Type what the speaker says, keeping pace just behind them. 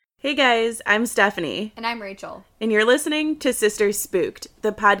Hey guys, I'm Stephanie. And I'm Rachel. And you're listening to Sisters Spooked,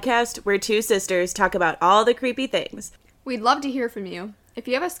 the podcast where two sisters talk about all the creepy things. We'd love to hear from you. If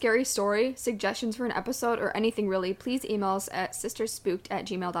you have a scary story, suggestions for an episode, or anything really, please email us at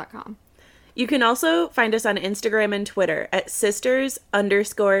sisterspooked@gmail.com. You can also find us on Instagram and Twitter at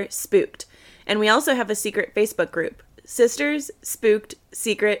sisters_spooked. And we also have a secret Facebook group, Sisters Spooked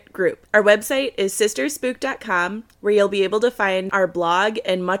Secret Group. Our website is sisterspooked.com, where you'll be able to find our blog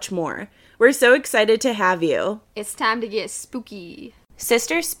and much more. We're so excited to have you. It's time to get spooky.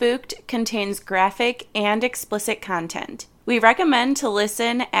 Sisters Spooked contains graphic and explicit content. We recommend to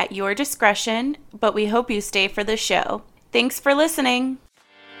listen at your discretion, but we hope you stay for the show. Thanks for listening.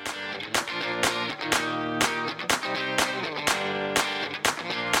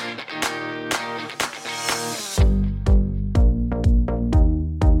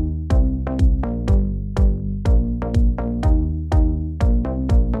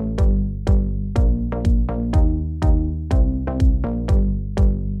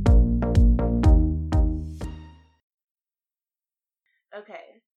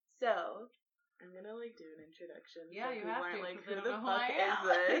 Okay, so I'm gonna do an introduction. Yeah, you have to. Who the fuck is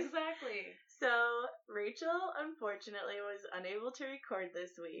this? Exactly. So Rachel unfortunately was unable to record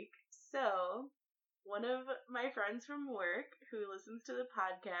this week. So one of my friends from work who listens to the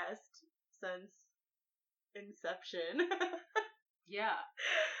podcast since inception. Yeah.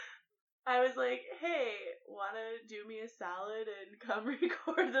 I was like, hey, wanna do me a salad and come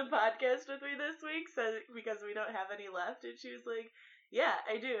record the podcast with me this week? Because we don't have any left. And she was like, yeah,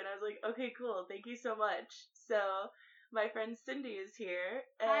 I do. And I was like, okay, cool. Thank you so much. So my friend Cindy is here.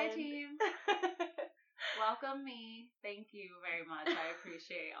 Hi, team. Welcome me. Thank you very much. I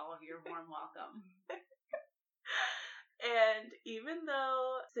appreciate all of your warm welcome. And even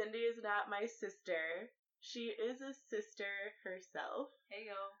though Cindy is not my sister, she is a sister herself.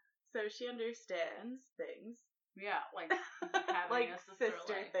 Hey, yo. So she understands things. Yeah, like having like a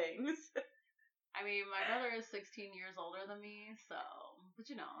sister things. I mean, my brother is 16 years older than me, so... But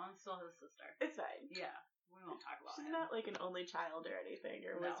you know, I'm still his sister. It's fine. Yeah, we won't talk about She's him. not like an only child or anything,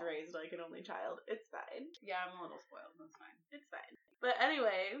 or was raised like an only child. It's fine. Yeah, I'm a little spoiled. That's fine. It's fine. But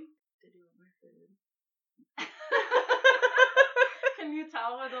anyway... Did you want my food? Can you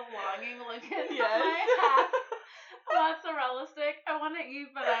tell by the longing look in Yes. my half mozzarella stick? I want to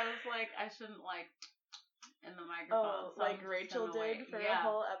eat, but I was like, I shouldn't in the microphone. Oh, so like Rachel did for a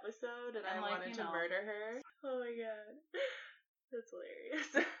whole episode, and I wanted to murder her. Oh my god. That's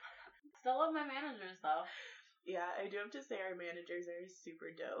hilarious. Still love my managers, though. Yeah, I do have to say our managers are super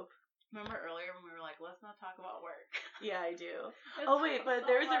dope. Remember earlier when we were like, let's not talk about work? Yeah, I do. But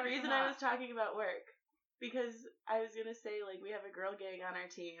there's a reason I was talking about work. Because I was gonna say, like, we have a girl gang on our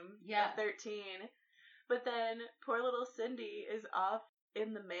team. Yeah. At 13. But then poor little Cindy is off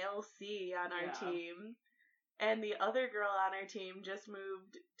in the male sea on our team. And the other girl on our team just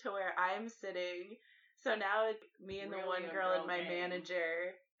moved to where I'm sitting. So now it's me and the one girl and my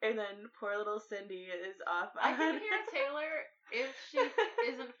manager. And then poor little Cindy is off. I can hear Taylor if she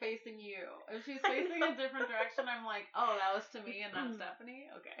isn't facing you. If she's facing a different direction, I'm like, oh, that was to me and not Stephanie?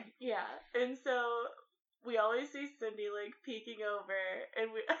 Okay. Yeah. And so we always see Cindy, like, peeking over.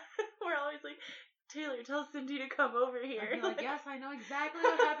 And we're always like, Taylor, tell Cindy to come over here. I'd be like, yes, I know exactly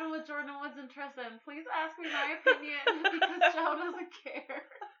what happened with Jordan Woods and Tristan. Please ask me my opinion because Joe doesn't care.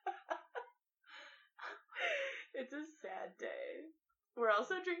 It's a sad day. We're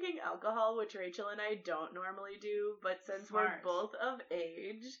also drinking alcohol, which Rachel and I don't normally do, but since we're both of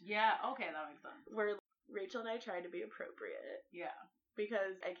age... Yeah, okay, that makes sense. Rachel and I try to be appropriate. Yeah.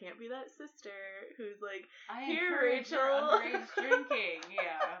 Because I can't be that sister who's like, I here, encourage Rachel. Your underage drinking.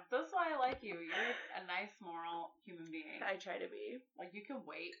 Yeah. That's why I like you. You're a nice, moral human being. I try to be. Like, you can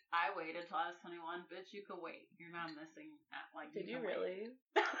wait. I waited till I was 21. Bitch, you could wait. You're not missing that. Like, Did you really?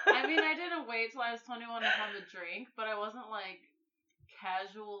 I mean, I didn't wait till I was 21 to have a drink, but I wasn't, like,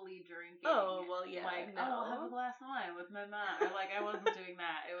 casually drinking. Oh, well, yeah. Like, no. I'll have a glass of wine with my mom. Like, I wasn't doing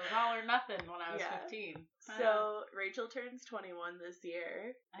that. It was all or nothing when I was 15. So, Rachel turns 21 this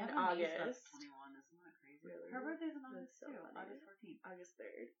year in August. 21, isn't that crazy? Really? Her birthday's in August, so too. funny. August 14th. August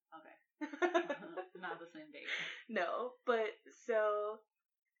 3rd. Okay. Not the same date. No, but so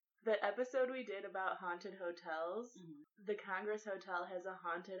the episode we did about haunted hotels, the Congress Hotel has a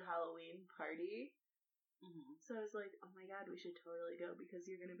haunted Halloween party. So I was like, oh my god, we should totally go because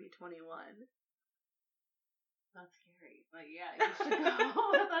you're going to be 21. That's scary. But yeah, you should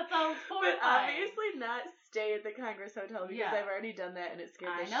go. That sounds horrifying. But obviously not stay at the Congress Hotel because I've already done that and it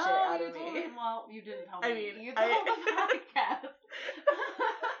scared the shit out of me. Well, you didn't tell me. I mean, you told the podcast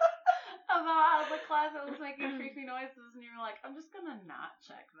about the closet was making creepy noises, and you were like, I'm just gonna not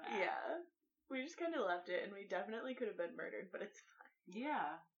check that. Yeah. We just kind of left it, and we definitely could have been murdered, but it's fine.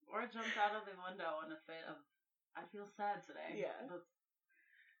 Yeah. Or jumped out of the window in a fit of, I feel sad today. Yeah. That's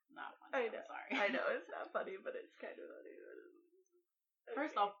not funny. I know. I'm sorry. I know, it's not funny, but it's kind of funny. Okay.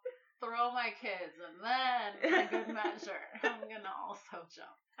 First, I'll throw my kids, and then, for good measure, I'm gonna also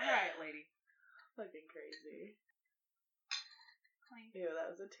jump. Alright, lady. Fucking crazy. Clink. Ew, that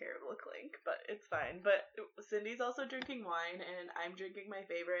was a terrible clink, but it's fine. But Cindy's also drinking wine, and I'm drinking my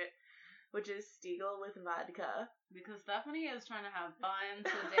favorite, which is Stiegel with vodka. Because Stephanie is trying to have fun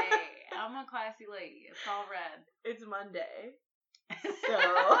today. I'm a classy lady. It's all red. It's Monday. So...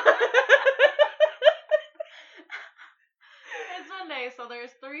 It's Monday, so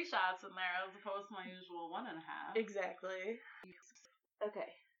there's 3 shots in there as opposed to my usual 1.5. Exactly.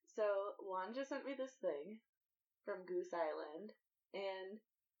 Okay, so Juan just sent me this thing from Goose Island, and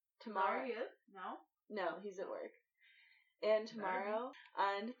tomorrow... Sorry, no? No, he's at work. And tomorrow,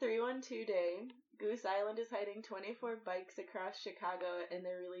 on 312 Day, Goose Island is hiding 24 bikes across Chicago, and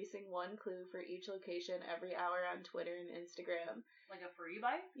they're releasing one clue for each location every hour on Twitter and Instagram. Like a free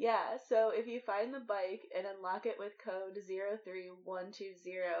bike? Yeah, so if you find the bike and unlock it with code 03120,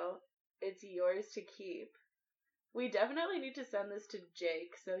 it's yours to keep. We definitely need to send this to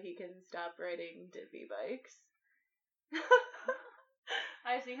Jake so he can stop riding Diffie bikes.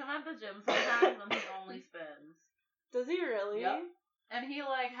 I see him at the gym sometimes and he only spins. Does he really? Yep. And he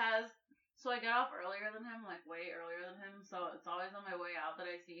has, so I get off earlier than him, like way earlier than him, so it's always on my way out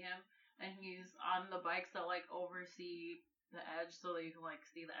that I see him, and he's on the bikes that oversee the edge so that you can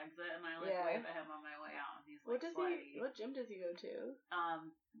see the exit, and I wave at him on my way out, and he's what sweaty. What gym does he go to?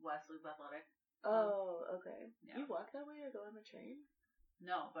 West Loop Athletic. Oh, okay. Yeah. You walk that way or go on the train?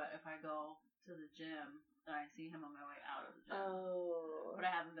 No, but if I go to the gym, then I see him on my way out of the gym. Oh. But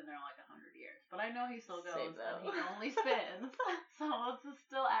I haven't been there 100 years. But I know he still goes, Same and though. he only spins, so it's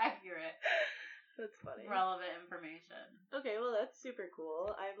still accurate. That's funny. Relevant information. Okay, well that's super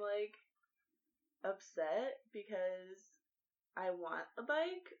cool. I'm upset because I want a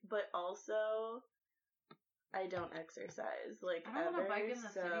bike, but also I don't exercise I don't ever. want a bike in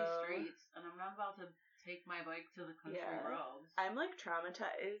the city streets, and I'm not about to take my bike to the country roads. I'm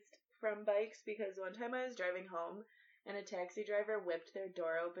traumatized from bikes because one time I was driving home and a taxi driver whipped their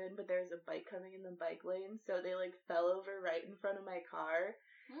door open, but there was a bike coming in the bike lane, so they fell over right in front of my car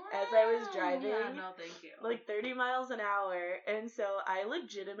as I was driving. Yeah, no, thank you. 30 miles an hour, and so I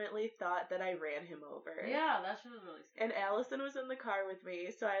legitimately thought that I ran him over. Yeah, that shit was really scary. And Allison was in the car with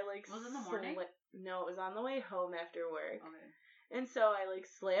me, so I Was it in the morning? No, it was on the way home after work. Okay. And so I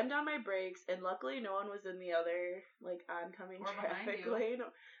slammed on my brakes, and luckily no one was in the other oncoming traffic lane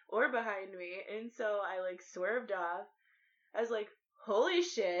or behind me. And so I swerved off. I was like, holy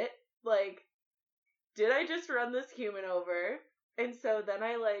shit, did I just run this human over? And so then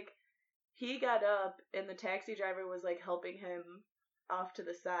he got up, and the taxi driver was helping him off to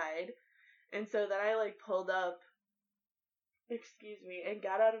the side. And so then I pulled up, and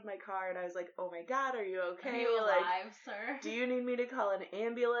got out of my car, and I was like, oh my god, are you okay? Are you alive, sir? Do you need me to call an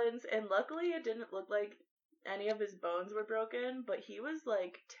ambulance? And luckily it didn't look like any of his bones were broken, but he was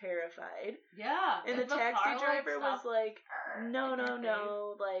terrified. Yeah. And the taxi driver was like,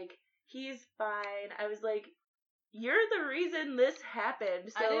 no, he's fine. I was like, you're the reason this happened.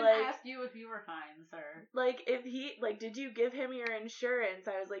 So I didn't ask you if you were fine, sir. If he, did you give him your insurance?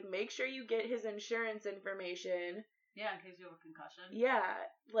 I was like, make sure you get his insurance information. Yeah, in case you have a concussion. Yeah,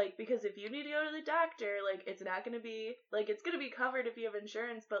 because if you need to go to the doctor, it's not gonna be, it's gonna be covered if you have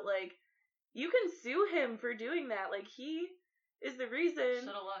insurance, but, you can sue him for doing that. He is the reason.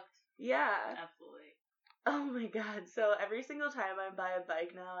 Should've looked. Yeah. Absolutely. Oh my god. So every single time I buy a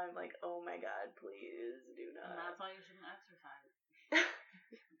bike now, I'm like, oh my god, please do not. And that's why you shouldn't exercise.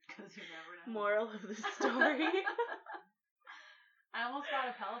 Because you never know. Moral of the story. I almost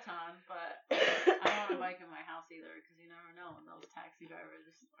bought a Peloton, but I don't want a bike in my house either, because you never know when those taxi drivers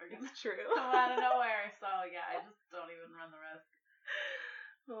are going to come out of nowhere. So yeah, I just don't even run the risk.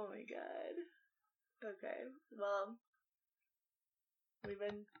 Oh my god. Okay. Well, we've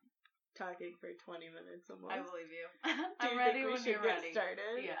been talking for 20 minutes almost. I believe you. I'm ready when you're ready.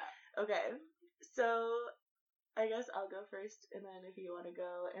 Started? Yeah. Okay. So, I guess I'll go first, and then if you want to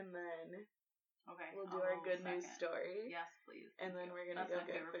go, and then we'll do our good news story. Yes, please. And then we're gonna go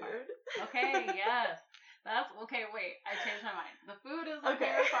get food. Part. Okay, yes. That's okay. Wait, I changed my mind. The food is my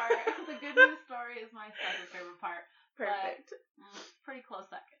favorite part. The good news story is my second favorite part. Perfect. Pretty close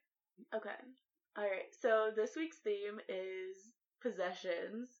second. Okay. All right. So this week's theme is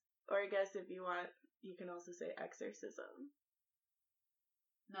possessions, or I guess if you want, you can also say exorcism.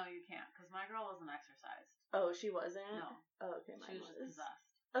 No, you can't, because my girl wasn't exorcised. Oh, she wasn't? No. Oh, okay, mine She was just possessed.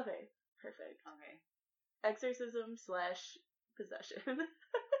 Okay, perfect. Okay. Exorcism/possession.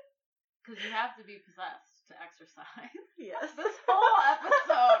 Because you have to be possessed to exercise. Yes. This whole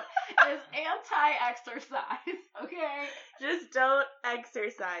episode is anti-exercise, okay? Just don't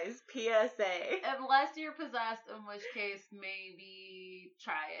exercise. PSA. Unless you're possessed, in which case maybe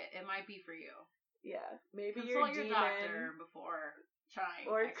try it. It might be for you. Yeah, maybe Consult your your demon, doctor before trying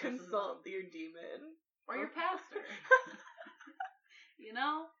or exorcism. consult your demon, or your pastor. You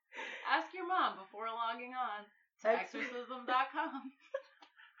know, ask your mom before logging on to exorcism.com.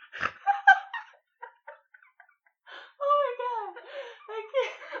 Oh my god, I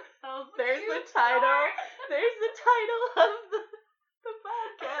can't. There's the title. Start. There's the title of the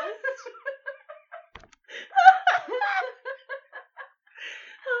podcast.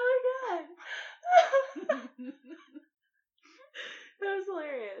 Oh my god. That was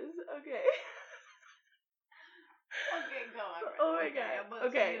hilarious. Okay. Okay, go on. Oh my god.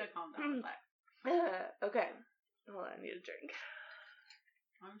 Okay. You need to calm down with that. Okay. Hold on, I need a drink.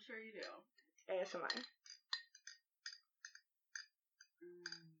 I'm sure you do. ASMR.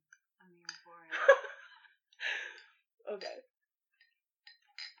 I'm here for it. Okay.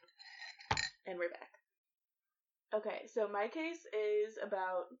 And we're back. Okay, so my case is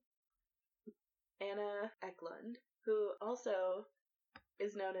about Anna Eklund, who also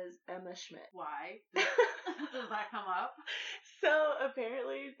is known as Emma Schmidt. Why? Does that come up? So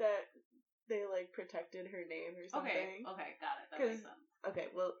apparently that they like protected her name or something. Okay, got it. That makes sense. Okay,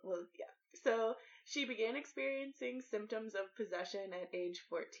 well, yeah. So she began experiencing symptoms of possession at age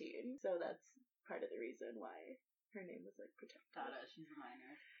 14. So that's part of the reason why her name was like protected. Got it. She's a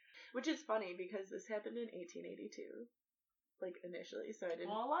minor. Which is funny because this happened in 1882. Like initially, so I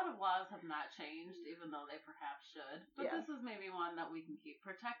didn't. Well, a lot of laws have not changed, even though they perhaps should. But Yeah. this is maybe one that we can keep.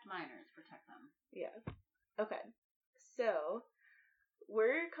 Protect minors. Protect them. Yeah. Okay. So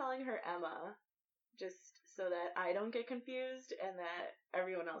we're calling her Emma just so that I don't get confused and that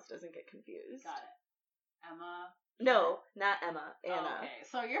everyone else doesn't get confused. Got it. Emma. No, not Emma. Anna. Oh, okay,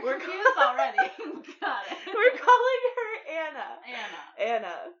 so you're We're confused already. Got it. We're calling her Anna.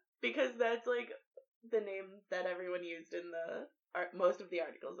 Anna. Because that's like the name that everyone used in the most of the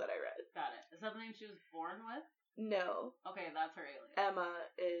articles that I read. Got it. Is that the name she was born with? No. Okay, that's her alias. Emma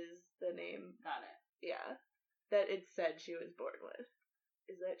is the name. Got it. Yeah. That it said she was born with.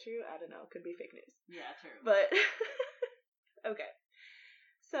 Is that true? I don't know. Could be fake news. Yeah, true. But, okay.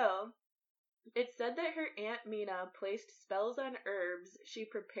 So, it said that her Aunt Mina placed spells on herbs she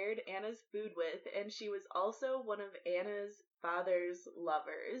prepared Anna's food with, and she was also one of Anna's father's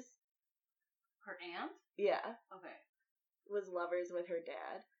lovers. Her aunt? Yeah. Okay. Was lovers with her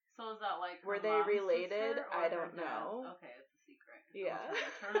dad. So is that like were her they mom's related? sister or I her don't know. dad's? Okay, it's a secret. Yeah. It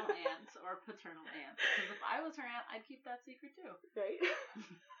was her maternal aunt or paternal aunt. Because if I was her aunt, I'd keep that secret too. Right?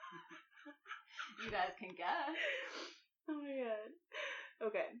 You guys can guess. Oh my god.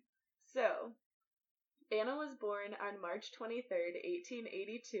 Okay. So, Anna was born on March 23rd,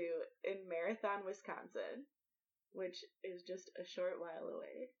 1882 in Marathon, Wisconsin, which is just a short while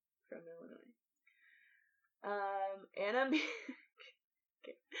away from Illinois.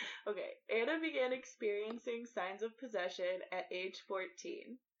 Anna began experiencing signs of possession at age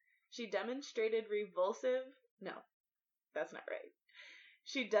 14. She demonstrated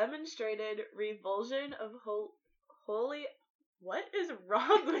She demonstrated revulsion of holy. What is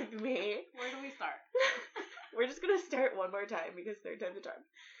wrong with me? Where do we start? We're just gonna start one more time because third time's a charm.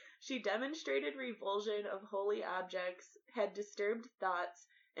 She demonstrated revulsion of holy objects, had disturbed thoughts,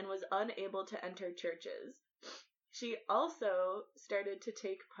 and was unable to enter churches. She also started to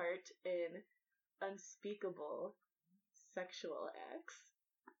take part in unspeakable sexual acts.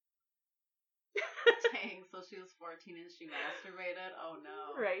 Dang, so she was 14 and she masturbated? Oh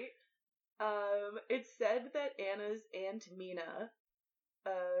no. Right. It's said that Anna's Aunt Mina,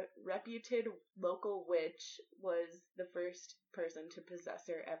 a reputed local witch, was the first person to possess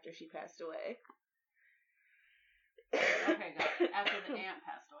her after she passed away. Okay, got it. After the aunt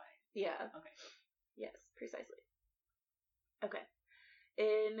passed away. Yeah. Okay. Yes, precisely. Okay.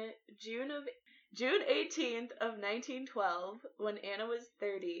 In June 18th of 1912, when Anna was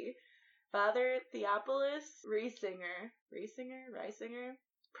 30, Father Theophilus Reisinger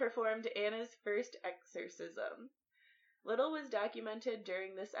performed Anna's first exorcism. Little was documented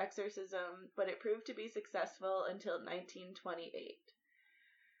during this exorcism, but it proved to be successful until 1928.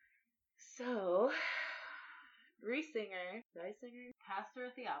 So, Reisinger?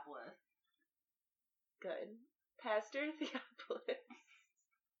 Pastor Theophilus. Good. Pastor Theophilus.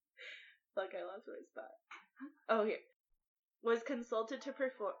 Fuck, I lost my spot. Oh, here. was consulted to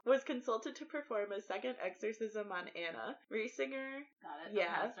perform a second exorcism on Anna. Riesinger, got it.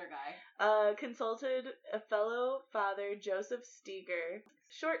 Yeah. The pastor guy. Consulted a fellow father, Joseph Steger.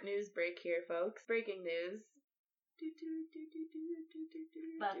 Short news break here, folks. Breaking news.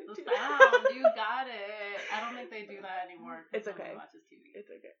 That's the sound. You got it. I don't think they do that anymore. It's okay. Nobody watches TV. It's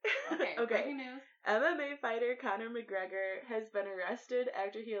okay. Okay. Breaking news. MMA fighter Conor McGregor has been arrested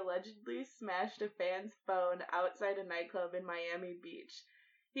after he allegedly smashed a fan's phone outside a nightclub in Miami Beach.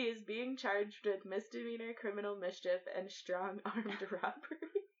 He is being charged with misdemeanor criminal mischief and strong armed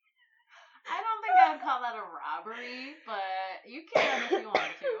robbery. I don't think I would call that a robbery, but you can if you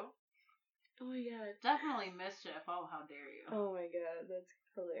want to. Oh my god. Definitely mischief. Oh, how dare you. Oh my god, that's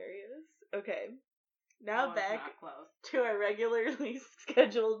hilarious. Okay. Now That was back not close. to our regularly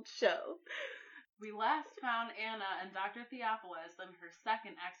scheduled show. We last found Anna and Dr. Theophilus in her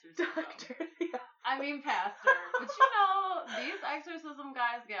second exorcism. Pastor. But these exorcism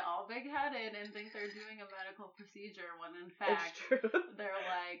guys get all big-headed and think they're doing a medical procedure when in fact they're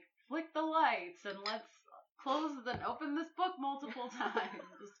like, flick the lights and let's close and open this book multiple times.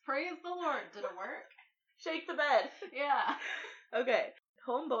 Just praise the Lord. Did it work? Shake the bed. Yeah. Okay.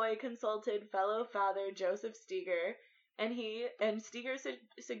 Homeboy consulted fellow father Joseph Steger, and Steger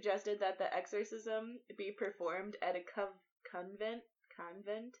suggested that the exorcism be performed at a convent. A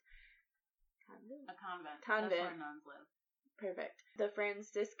convent. That's where nuns live. Perfect. The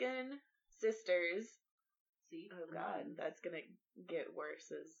Franciscan sisters. See? Oh god, that's gonna get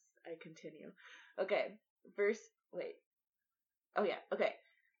worse as I continue. Okay. Wait. Oh yeah, okay.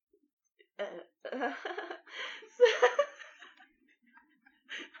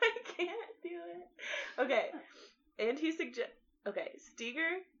 I can't do it. Okay. And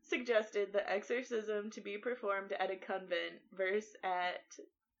Steger suggested the exorcism to be performed at a convent versus at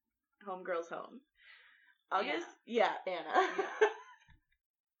homegirl's home. Anna. Yeah.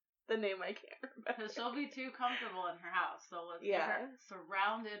 The name I can't remember. Because she'll be too comfortable in her house, so let's get her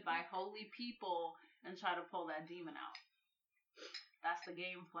surrounded by holy people and try to pull that demon out. That's the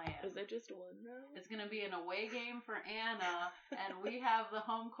game plan. Is there just one, though? It's going to be an away game for Anna, and we have the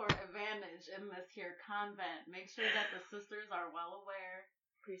home court advantage in this here convent. Make sure that the sisters are well aware.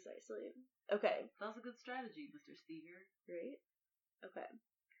 Precisely. Okay. That's a good strategy, Mr. Steger. Right? Okay.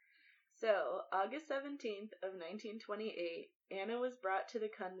 So, August 17th of 1928, Anna was brought to the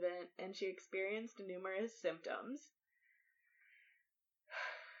convent, and she experienced numerous symptoms.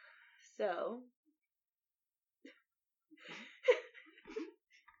 So...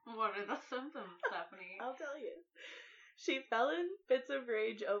 What are the symptoms, Stephanie? I'll tell you. She fell in fits of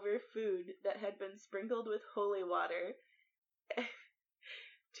rage over food that had been sprinkled with holy water,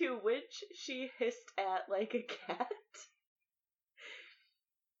 to which she hissed at like a cat.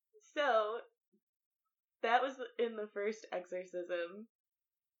 So, that was in the first exorcism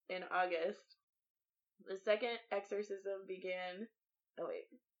in August. The second exorcism began,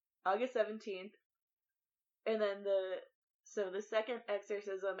 August 17th, and then the second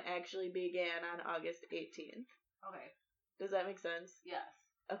exorcism actually began on August 18th. Okay. Does that make sense? Yes.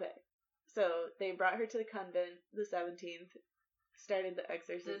 Okay. So they brought her to the convent the 17th, started the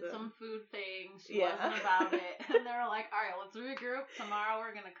exorcism. Did some food thing. She wasn't about it. And they were like, alright, let's regroup. Tomorrow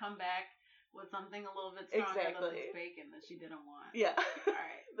we're going to come back with something a little bit stronger than this bacon that she didn't want. Yeah.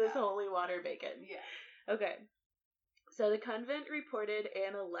 Alright. This holy water bacon. Yeah. Okay. So the convent reported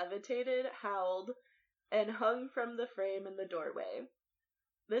Anna levitated, howled, and hung from the frame in the doorway.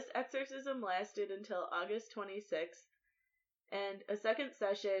 This exorcism lasted until August 26th, and a second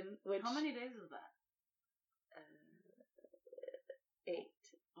session, which... How many days is that? 8.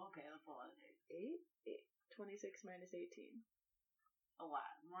 Okay, that's a lot of days. 8? 26 minus 18. A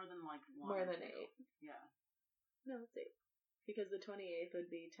lot. More than like 1. More than 8. Yeah. No, it's 8. Because the 28th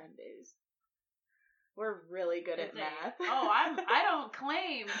would be 10 days. We're really good at math. Oh, I don't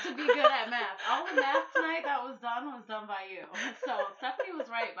claim to be good at math. All the math tonight that was done by you. So Stephanie was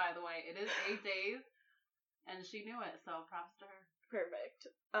right, by the way. It is 8 days, and she knew it. So props to her. Perfect.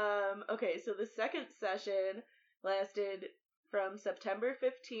 Okay, so the second session lasted from September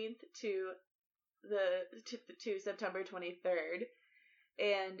 15th to September 23rd,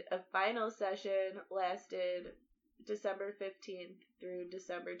 and a final session lasted December 15th through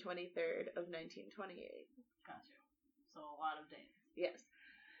December 23rd of 1928. Gotcha. So a lot of days. Yes.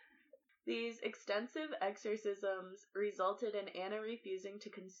 These extensive exorcisms resulted in Anna refusing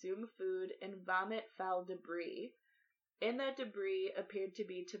to consume food and vomit foul debris. In that debris appeared to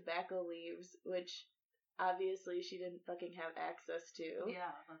be tobacco leaves, which obviously she didn't fucking have access to.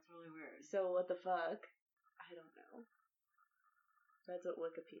 Yeah, that's really weird. So what the fuck? I don't know. That's what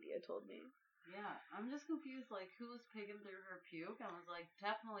Wikipedia told me. Yeah, I'm just confused, like, who was picking through her puke? I was like,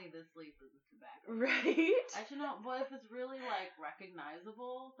 definitely this leaf is a tobacco. Right? I should know, but if it's really, like,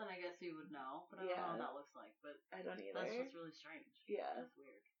 recognizable, then I guess you would know. But I don't know what that looks like, but I don't either. that's just really strange. Yeah. That's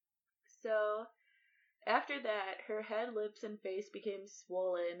weird. So, after that, her head, lips, and face became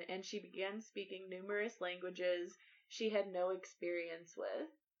swollen, and she began speaking numerous languages she had no experience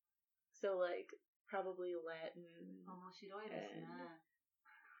with. So, like, probably Latin. Omoshiroidesu ne.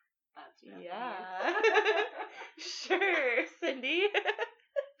 That's Japanese. Yeah. Sure, Cindy.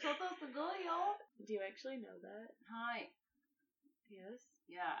 Choto sugoyo. Do you actually know that? Hi. Yes.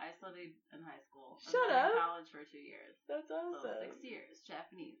 Yeah, I studied in high school. Shut and up. in college for 2 years. That's awesome. So 6 years,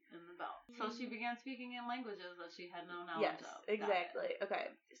 Japanese in the belt. So she began speaking in languages that she had no knowledge of. Yes, exactly. Okay.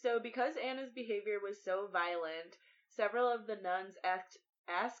 So because Anna's behavior was so violent, several of the nuns asked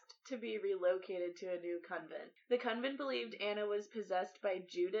to be relocated to a new convent. The convent believed Anna was possessed by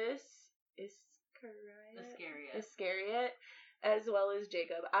Judas Iscariot, as well as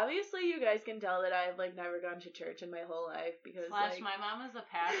Jacob. Obviously, you guys can tell that I've, like, never gone to church in my whole life because, like... my mom is a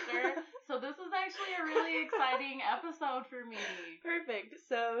pastor, so this is actually a really exciting episode for me. Perfect.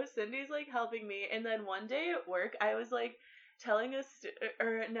 So, Cindy's, like, helping me, and then one day at work, I was, like, telling you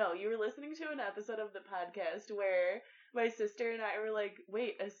were listening to an episode of the podcast where my sister and I were like,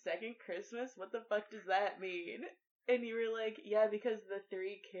 wait, a second Christmas? What the fuck does that mean? And you were like, yeah, because the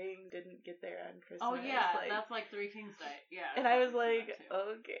Three Kings didn't get there on Christmas. Oh, yeah, like, that's like Three Kings Day. Yeah. And I was like,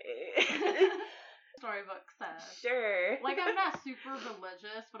 okay. Storybook says. Sure. Like, I'm not super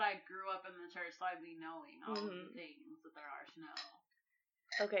religious, but I grew up in the church, so I'd be knowing all of the things that there are to know.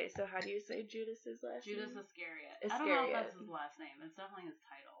 Okay, so how do you say Judas's last name? Judas Iscariot. I don't know if that's his last name. It's definitely his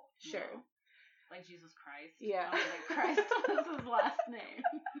title. Sure. Know? Like Jesus Christ. Yeah. Like Christ was his last name.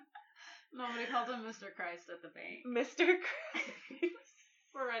 Nobody called him Mr. Christ at the bank. Mr. Christ.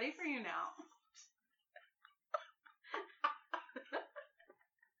 We're ready for you now.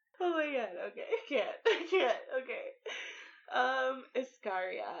 Oh my god, okay. I can't, okay.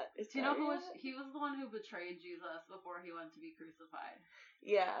 Iscariot. Do you know who he was the one who betrayed Jesus before he went to be crucified?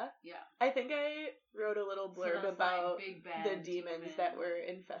 Yeah. Yeah. I think I wrote a little blurb about like big bad the demons that were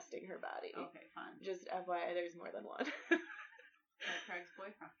infesting her body. Okay, fine. Just FYI, there's more than one. Like Craig's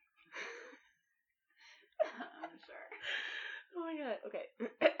boyfriend. I'm sure. Oh my god, okay.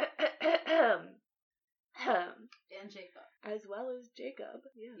 And Jacob. As well as Jacob.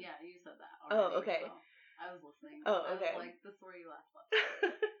 Yeah. Yeah, you said that already. Oh, okay. So I was listening. Oh, okay. I was like, this is where you left off.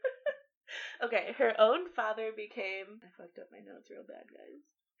 Okay, her own father became... I fucked up my notes real bad, guys.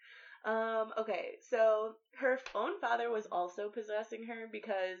 Okay, so her own father was also possessing her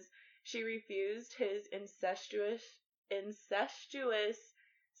because she refused his incestuous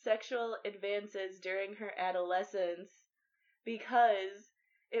sexual advances during her adolescence because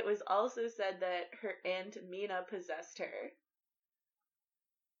it was also said that her Aunt Mina possessed her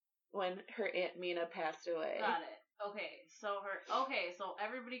when her Aunt Mina passed away. Got it. So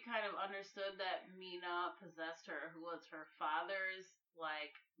everybody kind of understood that Mina possessed her, who was her father's,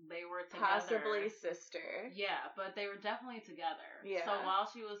 like, they were together. Possibly sister. Yeah, but they were definitely together. Yeah. So while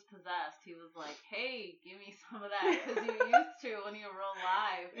she was possessed, he was like, hey, give me some of that, because you used to when you were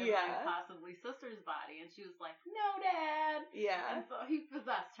alive in, like, possibly sister's body. And she was like, no, Dad. Yeah. And so he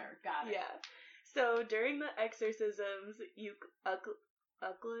possessed her. Got it. Yeah. So during the exorcisms,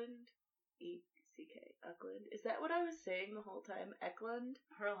 Uckland? E-C-K. Uckland. Is that what I was saying the whole time? Eklund?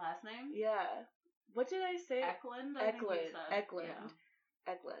 Her last name? Yeah. What did I say? Eklund? Eklund. Yeah.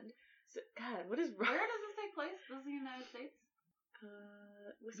 Eklund. So, God, what is wrong? Where does this take place? This is the United States?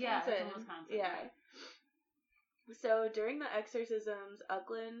 Wisconsin. Yeah, it's in Wisconsin. Yeah. Right. So during the exorcisms,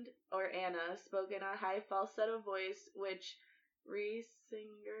 Uckland, or Anna, spoke in a high falsetto voice, which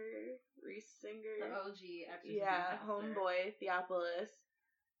Riesinger? The OG exorcism. Yeah, pastor. homeboy, Theophilus?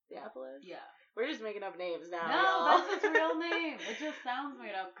 Yeah. We're just making up names now. No, y'all. that's his real name. It just sounds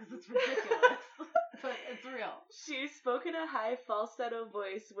made up because it's ridiculous. But it's real. She spoke in a high falsetto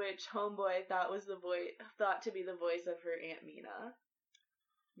voice, which homeboy thought to be the voice of her Aunt Mina.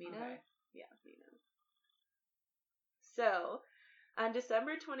 Mina? Okay. Yeah, Mina. So, on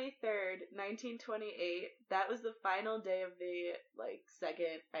December 23rd, 1928, that was the final day of the, like,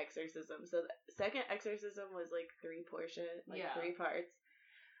 second exorcism. So, the second exorcism was, like, 3 parts.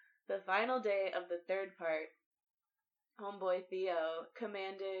 The final day of the third part, homeboy Theo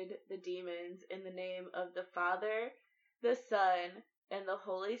commanded the demons in the name of the Father, the Son, and the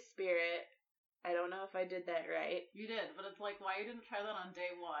Holy Spirit. I don't know if I did that right. You did, but it's like, why you didn't try that on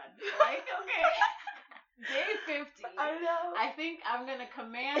day 1? Like, okay. Day 50. I know. I think I'm going to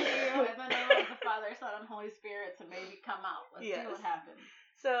command you in the name of the Father, Son, and Holy Spirit to maybe come out. Let's see what happens.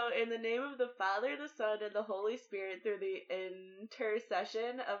 So, in the name of the Father, the Son, and the Holy Spirit, through the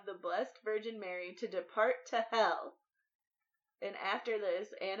intercession of the Blessed Virgin Mary, to depart to hell. And after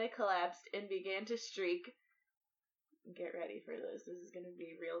this, Anna collapsed and began to shriek. Get ready for this. This is going to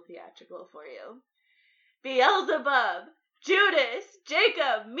be real theatrical for you. Beelzebub! Judas!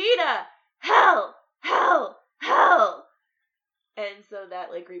 Jacob! Mina! Hell! Hell! Hell! And so that,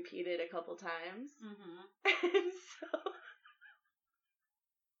 like, repeated a couple times. Mm-hmm. And so...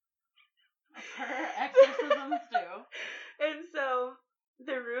 Her exorcisms too. And so,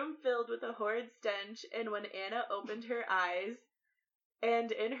 the room filled with a horrid stench, and when Anna opened her eyes,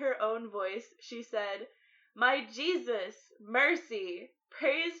 and in her own voice, she said, "My Jesus, mercy,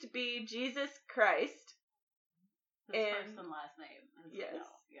 praised be Jesus Christ." His first and last name. And Yes. No,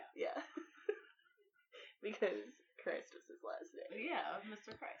 Yeah. Because Christ was his last name. Yeah,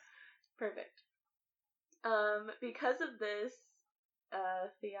 Mr. Christ. Perfect. Because of this,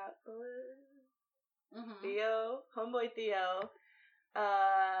 Theophilus, Mm-hmm. Theo, homeboy Theo,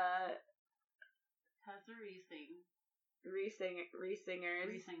 Has a Resingers,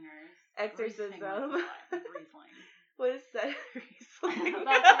 Resingers. exorcism Riesling. was set. Riesling.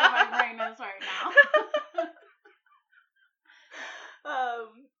 That's where my brain is right now.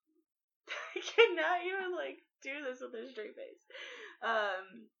 I cannot even, like, do this with a straight face.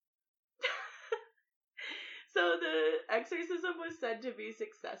 So the exorcism was said to be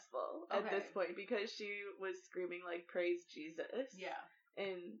successful at this point because she was screaming, like, praise Jesus. Yeah.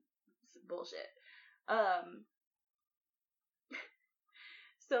 And bullshit.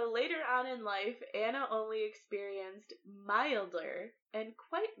 So later on in life, Anna only experienced milder and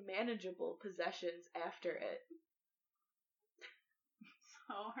quite manageable possessions after it.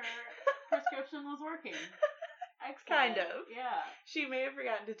 So her prescription was working. Excellent. Kind of. Yeah. She may have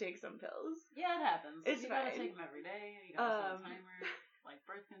forgotten to take some pills. Yeah, it happens. It's you fine. gotta take them every day. You gotta set a timer. Like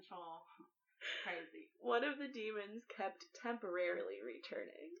birth control. Crazy. One of the demons kept temporarily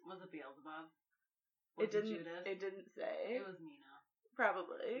returning. Was it Beelzebub? It didn't. Judas? It didn't say. It was Mina.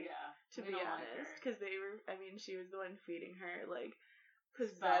 Probably. Yeah. To be honest, because they were. I mean, she was the one feeding her like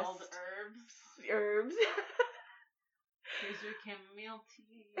possessed spelled herbs. Herbs. Here's your chamomile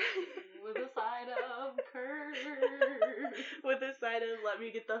tea with a side of curd. With a side of "let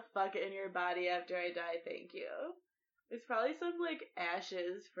me get the fuck in your body after I die, thank you." It's probably some like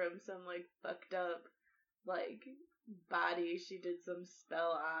ashes from some like fucked up like body she did some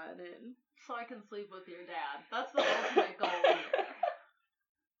spell on, and so I can sleep with your dad. That's the ultimate goal here.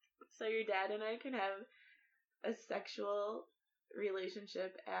 So your dad and I can have a sexual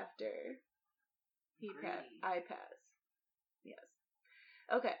relationship after I pass. Yes.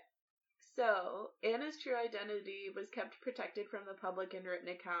 Okay. So, Anna's true identity was kept protected from the public in written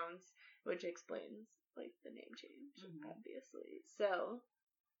accounts, which explains, like, the name change, obviously. So,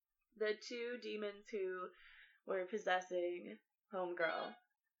 the two demons who were possessing Homegirl.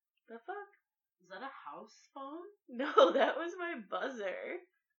 The fuck? Is that a house phone? No, that was my buzzer.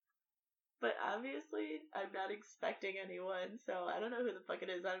 But obviously, I'm not expecting anyone, so I don't know who the fuck it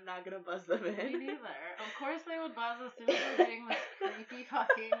is. I'm not gonna buzz them in. Me neither. Of course they would buzz as soon as we're doing this creepy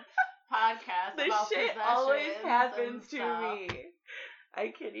fucking podcast this about shit possessions always happens and to stuff. me.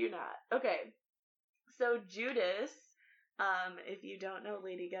 I kid you not. Okay. So Judas, if you don't know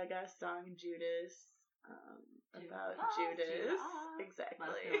Lady Gaga's song Judas, about Judas.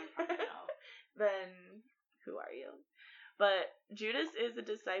 Exactly. Then who are you? But Judas is a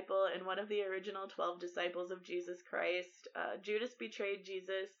disciple and one of the original 12 disciples of Jesus Christ. Judas betrayed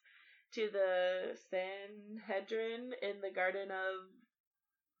Jesus to the Sanhedrin in the Garden of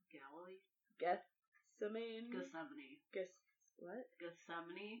Galilee? Gethsemane? What? Gethsemane?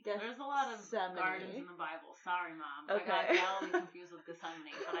 Gethsemane. There's a lot of gardens in the Bible. Sorry, Mom. Okay. I got Galilee confused with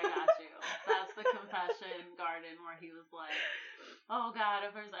Gethsemane, but I got you. That's the confession garden where he was like, oh God,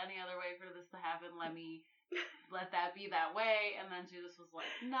 if there's any other way for this to happen, let that be that way. And then Judas was like,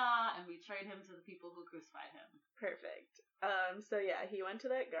 nah, and betrayed him to the people who crucified him. Perfect. So yeah, he went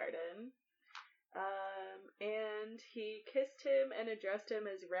to that garden. And he kissed him and addressed him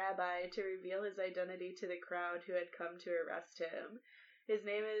as Rabbi to reveal his identity to the crowd who had come to arrest him. His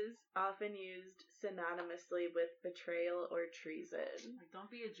name is often used synonymously with betrayal or treason. Like, don't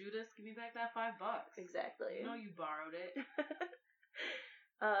be a Judas, give me back that $5. Exactly. You know you borrowed it.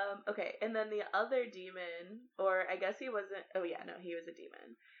 Okay, and then the other demon, or I guess he wasn't, he was a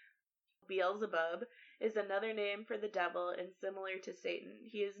demon. Beelzebub is another name for the devil and similar to Satan.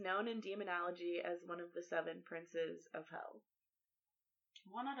 He is known in demonology as one of the 7 princes of hell.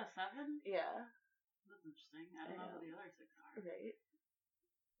 1 out of 7? Yeah. That's interesting. I don't know who the other 6 are. Right.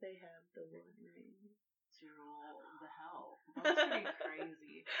 They have the one ring. It's 6-year-old the hell? That's pretty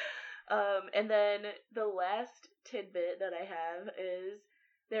crazy. And then the last tidbit that I have is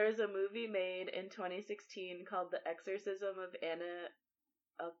there was a movie made in 2016 called The Exorcism of Anna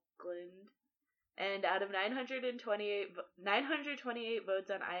Uckland. And out of 928 votes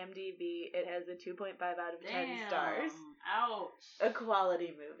on IMDb, it has a 2.5 out of 10 stars. Ouch. A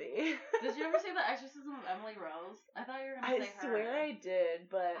quality movie. Did you ever see The Exorcism of Emily Rose? I thought you were going to say her. I swear I did,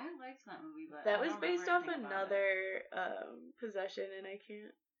 but... I liked that movie, but that was based off another possession, and I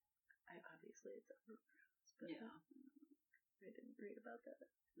can't... obviously, it's Emily Rose, but yeah. I didn't read about that.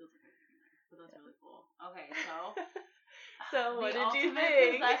 But that's really cool. Okay, so... So what did you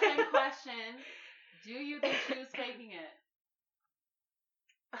think? think? Possession question. Do you think she was faking it?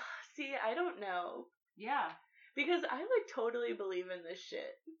 See, I don't know. Yeah. Because I, totally believe in this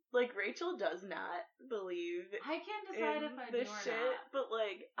shit. Rachel does not believe I can't decide if I do or shit, not. but,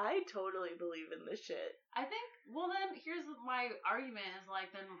 I totally believe in this shit. I think, well then, here's my argument is,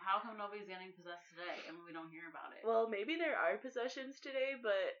 then how come nobody's getting possessed today and we don't hear about it? Well, maybe there are possessions today,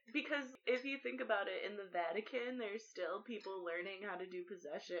 but because if you think about it, in the Vatican, there's still people learning how to do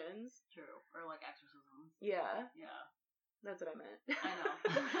possessions. True. Or, exorcisms. Yeah. Yeah. That's what I meant. I know.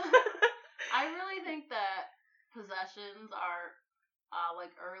 I really think that possessions are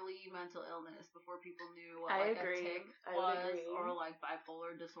early mental illness before people knew what a tic was, or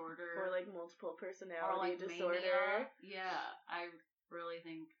bipolar disorder, or multiple personality disorder. Mania. Yeah, I really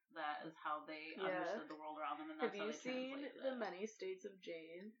think that is how they understood the world around them, and that's how they translated it. Have you seen The Many States of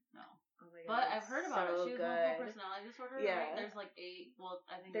Jane? No. Oh my god. But I've heard about it. She has multiple personality disorder, yeah. Right? There's 8. Well,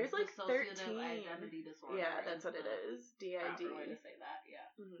 I think there's dissociative 13. Identity disorder. Yeah, that's what it is. DID. Proper way to say that. Yeah.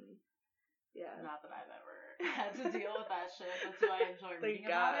 Mm-hmm. Yeah. Not that I've ever had to deal with that shit. That's why I enjoy reading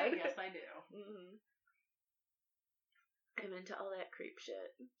about it. Yes, I do. Mm-hmm. I'm into all that creep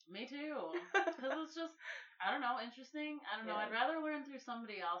shit. Me too. Because it's just, I don't know, interesting. I don't know. I'd rather learn through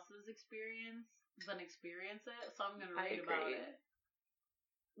somebody else's experience than experience it. So I'm going to read about it.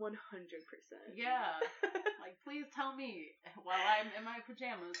 100%. Yeah. Please tell me while I'm in my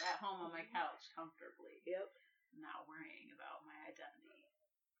pajamas at home on my couch comfortably. Yep. Not worrying about my identity.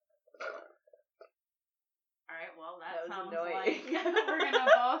 Alright, well, that sounds annoying. We're gonna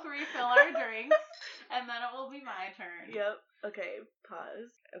both refill our drinks, and then it will be my turn. Yep. Okay,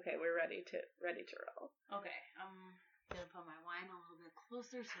 pause. Okay, we're ready to roll. Okay, I'm gonna put my wine a little bit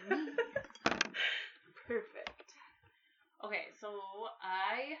closer to me. Perfect. Okay, so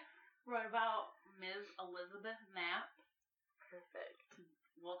I wrote about Ms. Elizabeth Knapp. Perfect.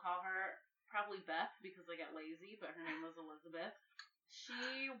 We'll call her probably Beth because I got lazy, but her name was Elizabeth.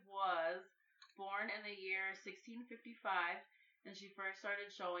 She was born in the year 1655, and she first started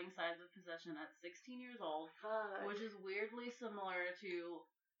showing signs of possession at 16 years old, which is weirdly similar to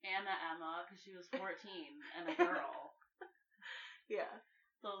Anna Emma, because she was 14 and a girl. Yeah.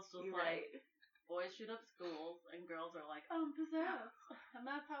 So it's just right. Boys shoot up schools, and girls are like, I'm possessed. And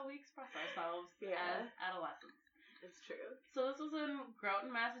that's how we express ourselves as adolescents. It's true. So this was in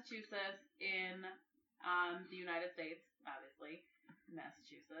Groton, Massachusetts, in the United States, obviously.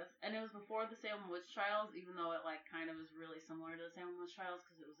 Massachusetts, and it was before the Salem witch trials, even though it kind of is really similar to the Salem witch trials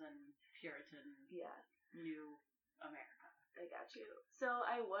because it was in Puritan New America. I got you. So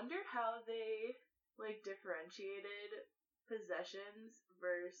I wonder how they differentiated possessions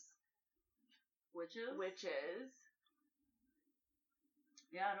versus witches.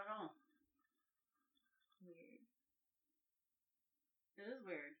 Yeah, I don't know. Weird. It is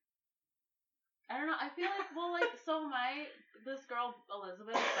weird. I don't know. I feel this girl,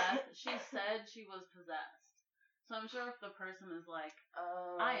 Elizabeth Beth, she said she was possessed. So I'm sure if the person is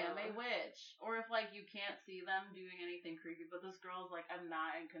I am a witch, or if you can't see them doing anything creepy, but this girl's I'm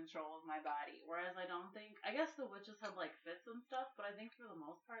not in control of my body. Whereas I guess the witches had fits and stuff, but I think for the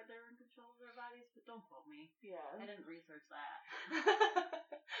most part they were in control of their bodies, but don't quote me. Yeah. I didn't research that.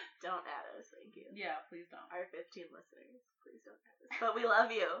 Don't add us, thank you. Yeah, please don't. Our 15 listeners, please don't add us. But we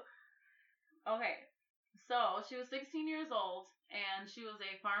love you. Okay. So, she was 16 years old, and she was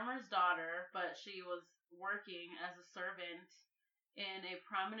a farmer's daughter, but she was working as a servant in a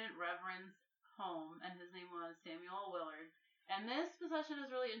prominent reverend's home, and his name was Samuel Willard. And this possession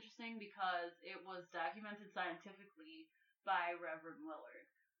is really interesting because it was documented scientifically by Reverend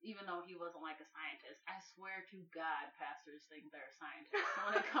Willard, even though he wasn't a scientist. I swear to God, pastors think they're scientists. So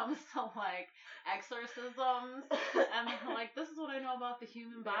when it comes to exorcisms and this is what I know about the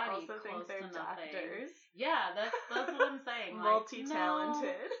human body. They also close think they're to nothing. doctors. Yeah, that's what I'm saying.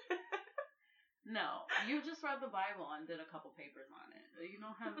 Multi-talented. No, you just read the Bible and did a couple papers on it. You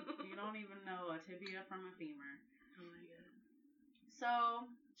don't even know a tibia from a femur. Oh my god. So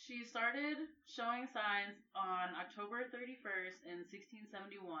she started showing signs on October 31st in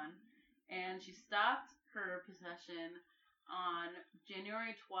 1671, and she stopped her possession on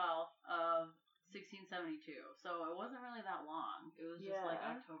January 12th of 1672. So it wasn't really that long. It was just like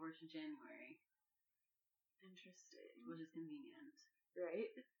October to January. Interesting. Which is convenient. Right?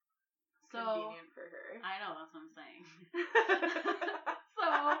 So, convenient for her. I know, that's what I'm saying.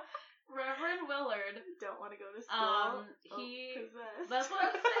 So, Reverend Willard. Don't want to go to school. That's what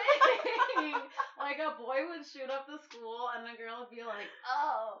I'm saying. Like, a boy would shoot up the school, and the girl would be like,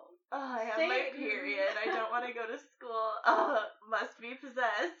 I have my period. I don't want to go to school. Must be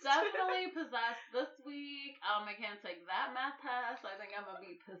possessed. Definitely possessed this week. I can't take that math test. I think I'm gonna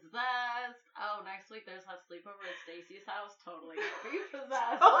be possessed. Next week there's a sleepover at Stacy's house. Totally gonna be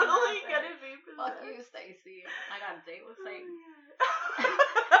possessed. Totally gonna be possessed. Fuck you, Stacy. I got a date with Satan.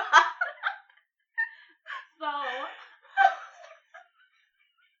 So.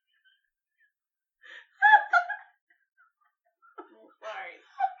 Sorry.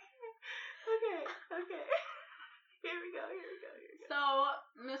 Okay. Here we go. So,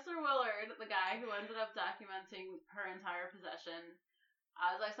 Mr. Willard, the guy who ended up documenting her entire possession,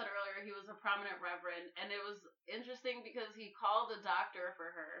 as I said earlier, he was a prominent reverend, and it was interesting because he called a doctor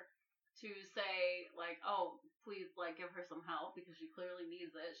for her to say, like, oh, please, like, give her some help because she clearly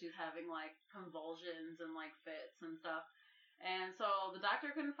needs it. She's having, like, convulsions and, like, fits and stuff. And so the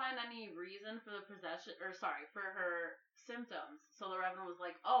doctor couldn't find any reason for the for her symptoms. So the reverend was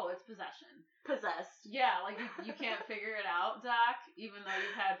like, oh, it's possession. Possessed. Yeah, like, you can't figure it out, doc, even though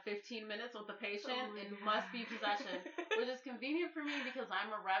you've had 15 minutes with the patient. It must be possession, which is convenient for me because I'm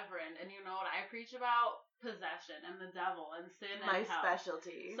a reverend, and you know what I preach about? Possession and the devil and sin and my hell.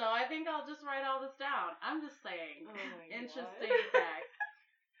 Specialty. So I think I'll just write all this down. I'm just saying. Interesting God. fact.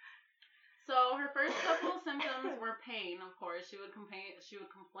 So her first couple of symptoms were pain, of course. She would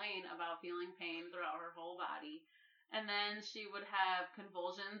complain about feeling pain throughout her whole body. And then she would have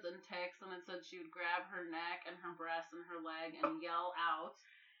convulsions and tics, and it said she would grab her neck and her breast and her leg and yell out.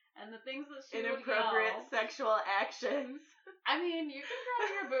 And the things that she would yell... Inappropriate sexual actions. I mean, you can grab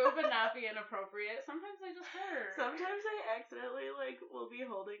your boob and not be inappropriate. Sometimes they just hurt. Sometimes I accidentally, will be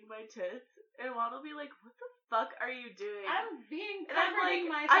holding my tits, and Juan will be like, what the fuck are you doing? I'm being and I'm like,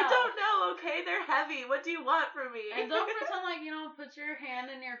 myself. I don't know, okay? They're heavy. What do you want from me? And don't pretend like, put your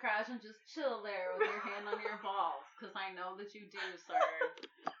hand in your crotch and just chill there with your hand on your balls, because I know that you do, sir.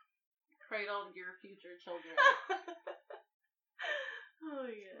 Cradle your future children. Oh,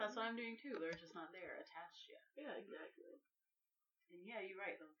 yeah. That's what I'm doing, too. They're just not there, attached yet. Yeah, exactly. And yeah, you're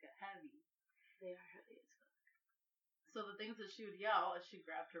right. Those get heavy. They are heavy as fuck. So the things that she would yell as she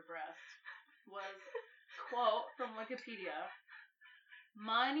grabbed her breast was, quote from Wikipedia,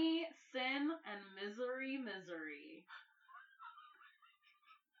 money, sin, and misery.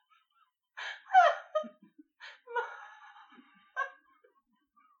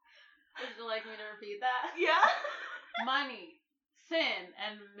 Would you like me to repeat that? Yeah. Money, sin,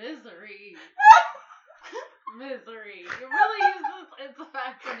 and misery. Misery. You really use this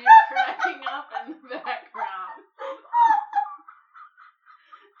effect when you're cracking up in the background.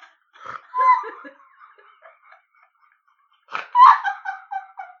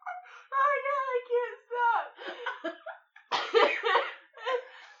 Oh my god, I can't stop.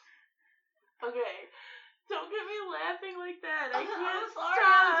 Okay. Don't get me laughing like that. I can't stop.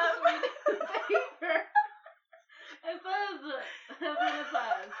 I'm just reading the paper. It says it. That's what it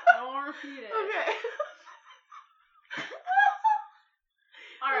says. I won't repeat it. Okay.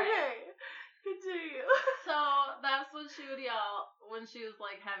 Alright. Okay. Continue. So, that's what she would yell when she was,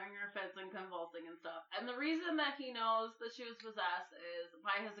 having her fits and convulsing and stuff. And the reason that he knows that she was possessed is,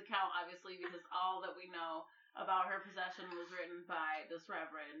 by his account, obviously, because all that we know about her possession was written by this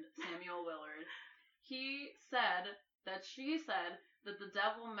Reverend, Samuel Willard. She said that the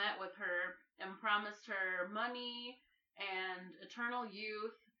devil met with her and promised her money and eternal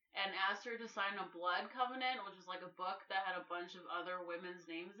youth and asked her to sign a blood covenant, which was a book that had a bunch of other women's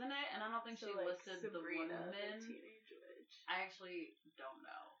names in it, and I don't think she listed Sabrina, the women. the teenage witch. I actually don't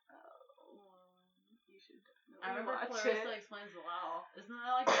know. You should definitely I remember watch Clarissa it. Explains the Law. Isn't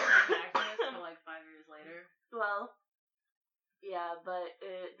that the same actress but 5 years later? Well, yeah, but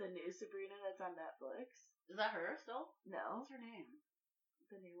the new Sabrina that's on Netflix. Is that her still? No. What's her name?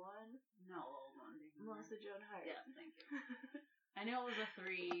 The new one? No, the old one. Melissa Joan Hart. Yes, thank you. I knew it was a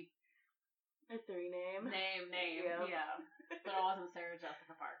three. A three name? Name, Yep. yeah. But it wasn't Sarah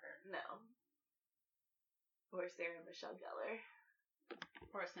Jessica Parker. No. Or Sarah Michelle Gellar.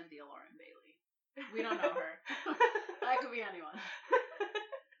 Or Cynthia Lauren Bailey. We don't know her. That could be anyone.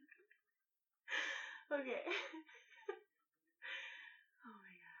 Okay.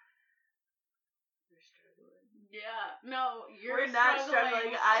 Yeah. No, We're not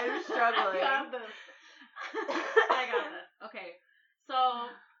struggling. I'm struggling. I got this. I got this. Okay.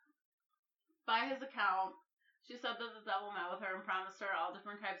 So, by his account, she said that the devil met with her and promised her all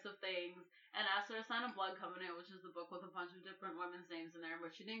different types of things and asked her to sign a blood covenant, which is the book with a bunch of different women's names in there,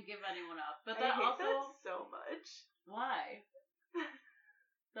 but she didn't give anyone up. But that I hate also... that so much. Why?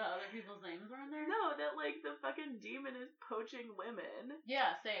 The other people's names were in there? No, that, like, the fucking demon is poaching women.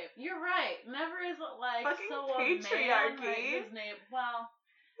 Yeah, same. You're right. Never is it, like, fucking so patriarchy. a man write his name. Well,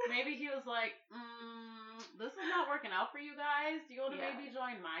 maybe he was like, this is not working out for you guys. Do you want to maybe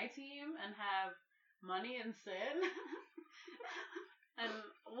join my team and have money and sin? And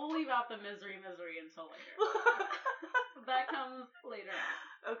we'll leave out the misery until later. That comes later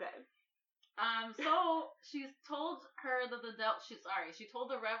on. Okay. So she's told her that she told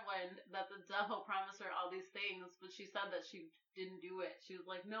the Reverend that the devil promised her all these things, but she said that she didn't do it. She was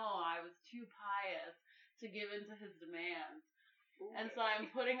like, no, I was too pious to give in to his demands. Okay. And so I'm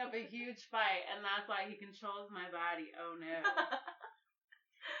putting up a huge fight, and that's why he controls my body. Oh no.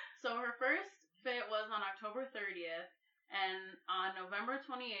 So her first fit was on October 30th, and on November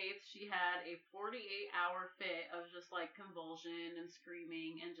 28th, she had a 48-hour fit of just, like, convulsion and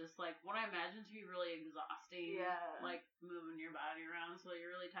screaming and just, like, what I imagine to be really exhausting. Yeah. Like, moving your body around so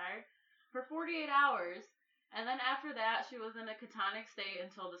you're really tired. For 48 hours. And then after that, she was in a catonic state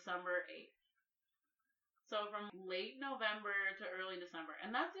until December 8th. So from late November to early December.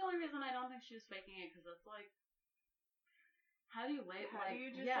 And that's the only reason I don't think she was faking it, because it's, like, how do you lay, how like, do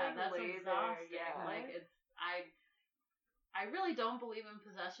you just, yeah, like, that's lay exhausting. there? Yeah. Like, it's, I really don't believe in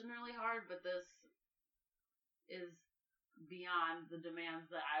possession really hard, but this is beyond the demands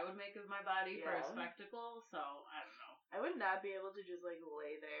that I would make of my body for a spectacle, so I don't know. I would not be able to just, like,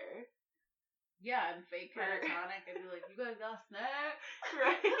 lay there. Yeah, and fake catatonic, I'd be like, you guys got snacks?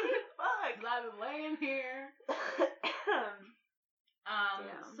 Right? Fuck! 'Cause I've been laying here.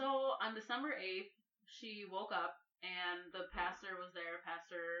 So on December 8th, she woke up, and the pastor was there,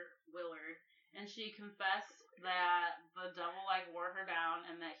 Pastor Willard, and she confessed that the devil, like, wore her down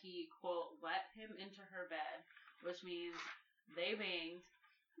and that he, quote, let him into her bed, which means they banged.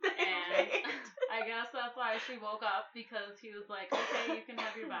 And I guess that's why she woke up, because he was like, okay, you can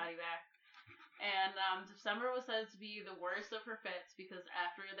have your body back. And December was said to be the worst of her fits, because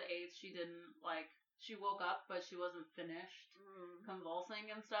after the 8th, she didn't, like, she woke up, but she wasn't finished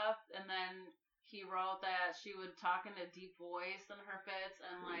convulsing and stuff. And then he wrote that she would talk in a deep voice in her fits,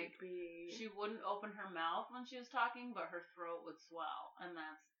 and, like, she wouldn't open her mouth when she was talking, but her throat would swell. And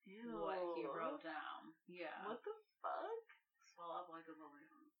that's what he wrote down. Yeah. What the fuck? Swell up like a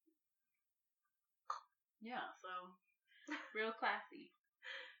balloon. Yeah, so, real classy.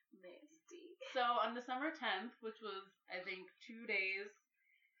 Nasty. So, on December 10th, which was, I think, 2 days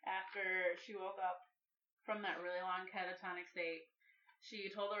after she woke up from that really long catatonic state,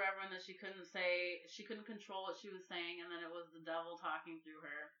 she told the Reverend that she couldn't control what she was saying, and then it was the devil talking through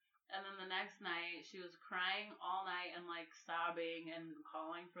her. And then the next night, she was crying all night and, like, sobbing and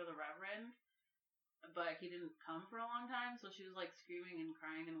calling for the Reverend, but he didn't come for a long time, so she was, like, screaming and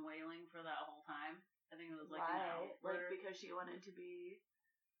crying and wailing for that whole time. I think it was, like, an hour. Like, because she wanted to be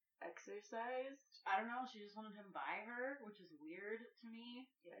exercised? I don't know, she just wanted him by her, which is weird to me.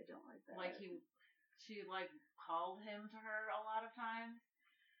 Yeah, I don't like that. Like, she, like, called him to her a lot of times.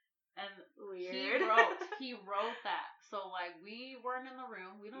 And weird. He wrote that. So, like, we weren't in the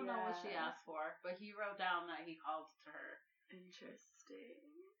room. We don't know what she asked for. But he wrote down that he called to her. Interesting.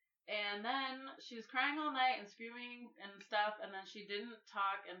 And then she was crying all night and screaming and stuff. And then she didn't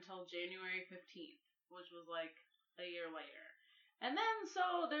talk until January 15th, which was, like, a year later. And then,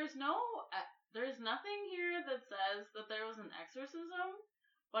 so, there's nothing here that says that there was an exorcism.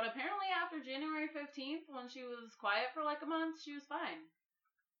 But apparently after January 15th, when she was quiet for, like, a month, she was fine.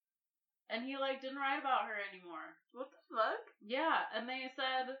 And he, like, didn't write about her anymore. What the fuck? Yeah, and they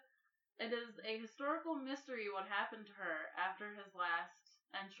said it is a historical mystery what happened to her after his last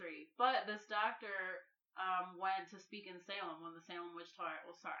entry. But this doctor went to speak in Salem when the Salem witch trial.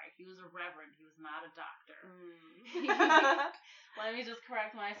 Well, sorry, he was a reverend. He was not a doctor. Let me just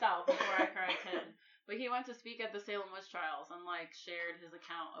correct myself before I correct him. But he went to speak at the Salem witch trials and, like, shared his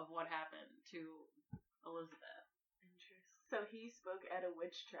account of what happened to Elizabeth. Interesting. So he spoke at a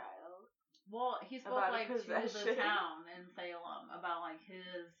witch trial. Well, he spoke, like, to the town in Salem about, like,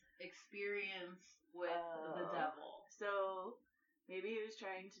 his experience with the devil. So maybe he was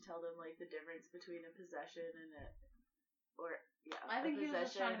trying to tell them, like, the difference between a possession and I think he was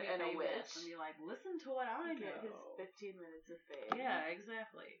just trying to be famous witch and be like, listen to what I know. Get his 15 minutes of fame. Yeah,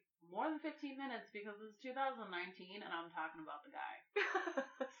 exactly. More than 15 minutes, because it's 2019 and I'm talking about the guy.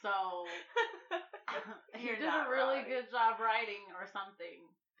 So he You're did not a really wrong. good job writing or something.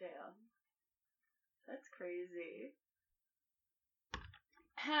 Damn. That's crazy.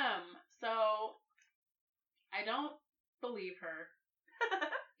 So, I don't believe her,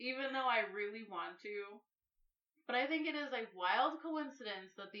 even though I really want to. But I think it is a wild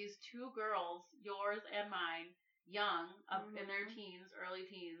coincidence that these two girls, yours and mine, young, up in their teens, early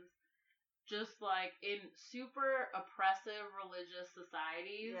teens, just like in super oppressive religious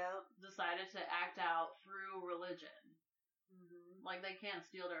societies, decided to act out through religion. Like, they can't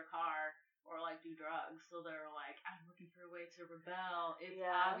steal their car or like do drugs, so they're like, I'm looking for a way to rebel. It's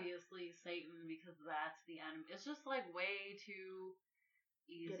obviously Satan because that's the enemy. It's just like way too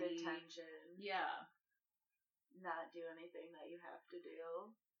easy. Get attention. Yeah. Not do anything that you have to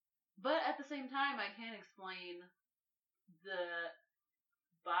do. But at the same time, I can't explain the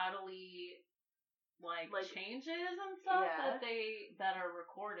bodily like changes and stuff that are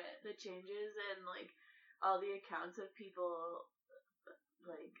recorded. The changes and like all the accounts of people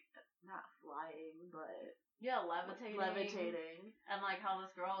like not flying, but levitating, and like how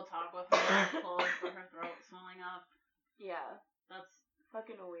this girl would talk with her clothes with her throat swelling up. Yeah, that's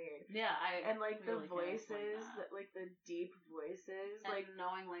fucking weird. Yeah, and like really the voices, like the deep voices, and like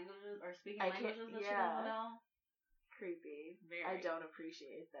knowing languages or speaking languages that she doesn't know. Creepy. Very. I don't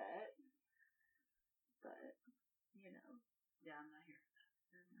appreciate that, but you know. Yeah, I'm not here for that.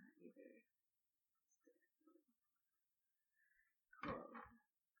 I'm not either. Cool.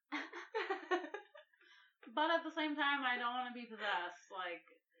 But at the same time, I don't want to be possessed. Like,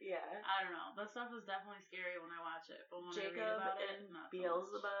 yeah, I don't know. That stuff is definitely scary when I watch it. But when Jacob I read about and it, not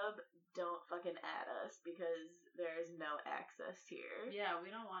Beelzebub, don't fucking add us because there's no access here. Yeah, we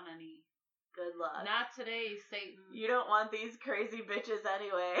don't want any. Good luck. Not today, Satan. You don't want these crazy bitches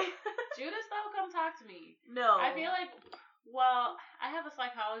anyway. Judas, though, come talk to me. No. I feel like, well, I have a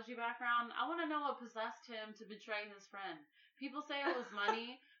psychology background. I want to know what possessed him to betray his friend. People say it was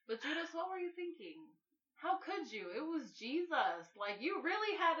money, but Judas, what were you thinking? How could you? It was Jesus. Like, you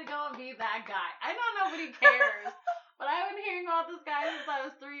really had to go and be that guy. I know nobody cares, but I've been hearing about this guy since I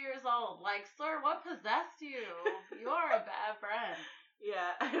was 3 years old. Like, sir, what possessed you? You are a bad friend.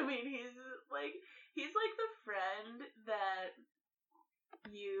 Yeah, I mean, he's like the friend that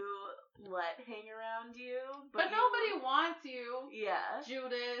you let hang around you, but nobody wants you. Yeah.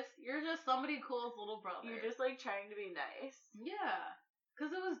 Judas, you're just somebody cool's little brother. You're just, like, trying to be nice. Yeah.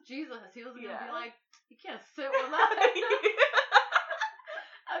 Because it was Jesus. He wasn't going to be like, you can't sit with us.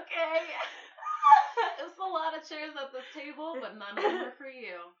 Okay. It's a lot of chairs at this table, but none of them are for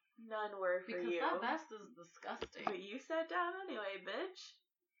you. None were for you. Because that vest is disgusting. But you sat down anyway, bitch.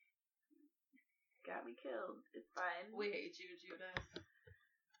 Got me killed. It's fine. We hate you, Judas.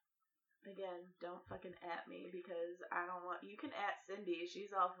 Again, don't fucking at me because I don't want. You can at Cindy.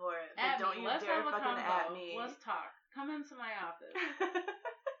 She's all for it. At but don't me. you Let's dare have a fucking convo. at me. Let's talk. Come into my office.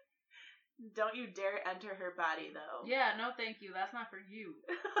 Don't you dare enter her body, though. Yeah, no thank you. That's not for you.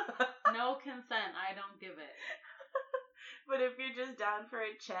 No consent. I don't give it. But if you're just down for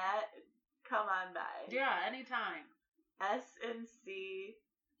a chat, come on by. Yeah, anytime. S&C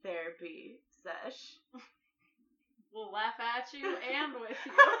therapy sesh. We'll laugh at you and with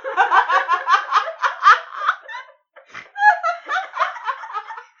you.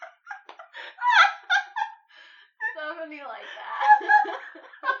 Somebody like that.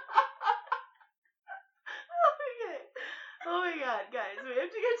 Oh my god, guys, we have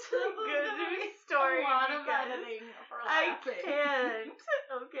to get to the good news story. A lot of editing for laughing. I can't.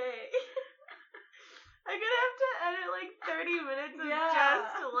 Okay. I'm gonna have to edit like 30 minutes of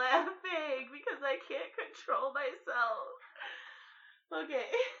just laughing because I can't control myself. Okay.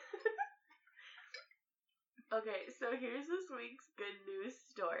 Okay, so here's this week's good news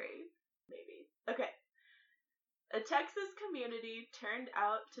story. Maybe. Okay. A Texas community turned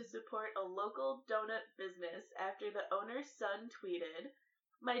out to support a local donut business after the owner's son tweeted,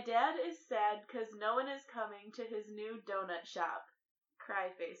 "My dad is sad because no one is coming to his new donut shop."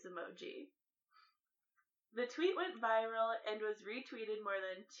 Cry face emoji. The tweet went viral and was retweeted more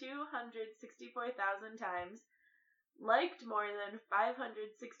than 264,000 times, liked more than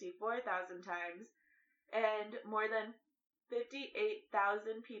 564,000 times, and more than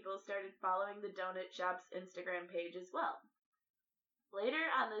 58,000 people started following the donut shop's Instagram page as well.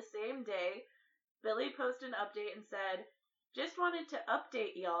 Later on the same day, Billy posted an update and said, "Just wanted to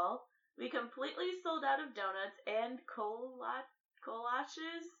update y'all. We completely sold out of donuts and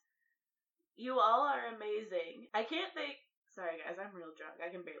collages. You all are amazing. I can't thank..." Sorry guys, I'm real drunk. I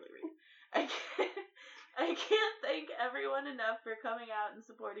can barely read. I can't thank everyone enough for coming out and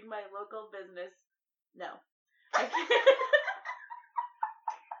supporting my local business. No. I can't...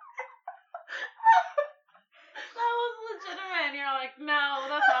 like, no,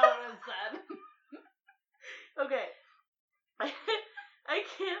 that's not what it said. Okay. I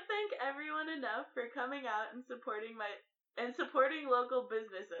can't thank everyone enough for coming out and supporting local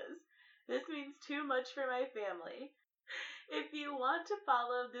businesses. This means too much for my family. If you want to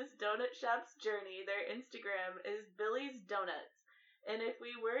follow this donut shop's journey, their Instagram is Billy's Donuts. And if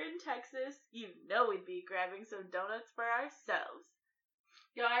we were in Texas, you know we'd be grabbing some donuts for ourselves.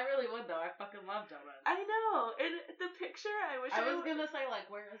 Yo, I really would, though. I fucking love donuts. I know. And the picture, I was gonna say, like,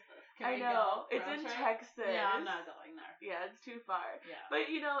 where is this? Can we go? It's in Texas. Yeah, I'm not going there. Yeah, it's too far. Yeah.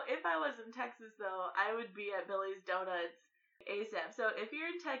 But, if I was in Texas, though, I would be at Billy's Donuts ASAP. So if you're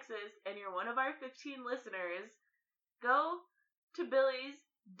in Texas and you're one of our 15 listeners, go to Billy's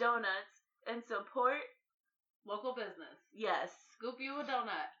Donuts and support local business. Yes. Scoop you a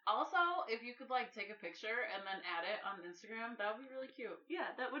donut. Also, if you could, like, take a picture and then add it on Instagram, that would be really cute. Yeah,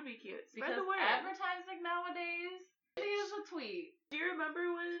 that would be cute. Spread because the word. Advertising nowadays is a tweet. Do you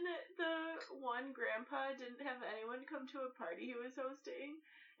remember when the one grandpa didn't have anyone come to a party he was hosting?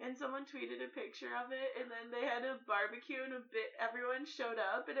 And someone tweeted a picture of it, and then they had a barbecue, and everyone showed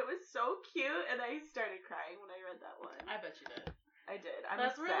up, and it was so cute, and I started crying when I read that one. I bet you did. I did.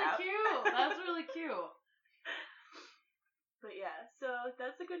 That's really cute. That's really cute. But yeah, so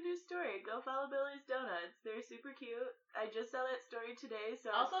that's a good news story. Go follow Billy's Donuts. They're super cute. I just saw that story today, so...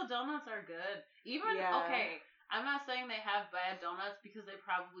 Also, donuts are good. Okay, I'm not saying they have bad donuts, because they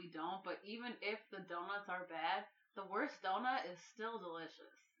probably don't, but even if the donuts are bad, the worst donut is still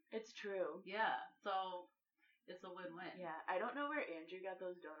delicious. It's true. Yeah, so it's a win-win. Yeah, I don't know where Andrew got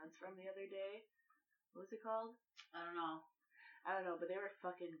those donuts from the other day. What was it called? I don't know, but they were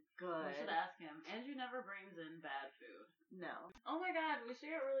fucking good. We should ask him. Andrew never brings in bad food. No. Oh my god, we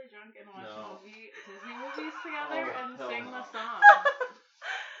should get really drunk and watch Disney movies together and sing the song.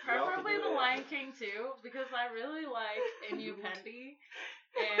 Preferably The Lion King too, because I really like Inupendi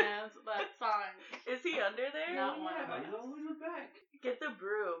and that song. Is he under there? Not one of us. He's all in the back. Get the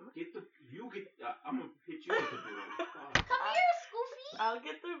broom. I'm gonna hit you with the broom. Come here, Scoofy. I'll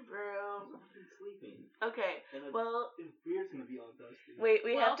get the broom. I'm sleeping. Okay, And well... His beard's gonna be all dusty. Wait,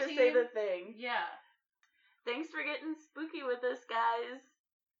 we have to say the thing. Yeah. Thanks for getting spooky with us, guys.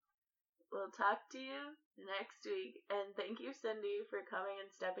 We'll talk to you next week. And thank you, Cindy, for coming and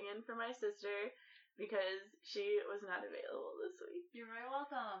stepping in for my sister, because she was not available this week. You're very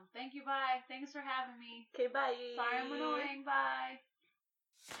welcome. Thank you, bye. Thanks for having me. Okay, bye. Sorry I'm annoying, bye.